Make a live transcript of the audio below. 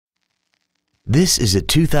This is a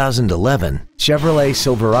 2011 Chevrolet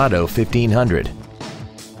Silverado 1500.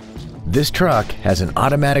 This truck has an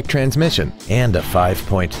automatic transmission and a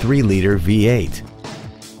 5.3-liter V8.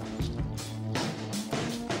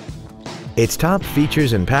 Its top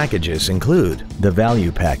features and packages include the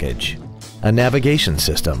Value Package, a navigation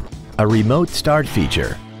system, a remote start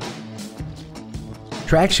feature,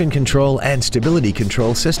 traction control and stability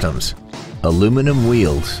control systems, aluminum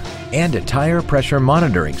wheels, and a tire pressure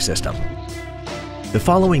monitoring system. The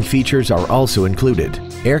following features are also included: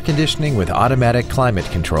 air conditioning with automatic climate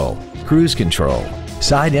control, cruise control,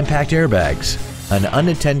 side impact airbags, an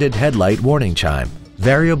unattended headlight warning chime,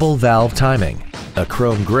 variable valve timing, a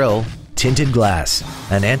chrome grille, tinted glass,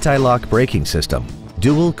 an anti-lock braking system,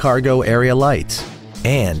 dual cargo area lights,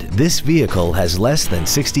 and this vehicle has less than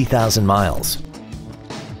 60,000 miles.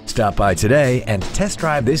 Stop by today and test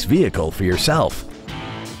drive this vehicle for yourself.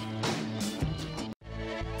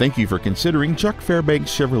 Thank you for considering Chuck Fairbanks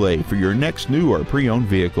Chevrolet for your next new or pre-owned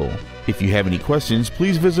vehicle. If you have any questions,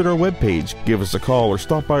 please visit our webpage, give us a call, or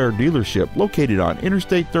stop by our dealership located on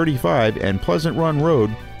Interstate 35 and Pleasant Run Road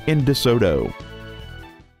in Desoto.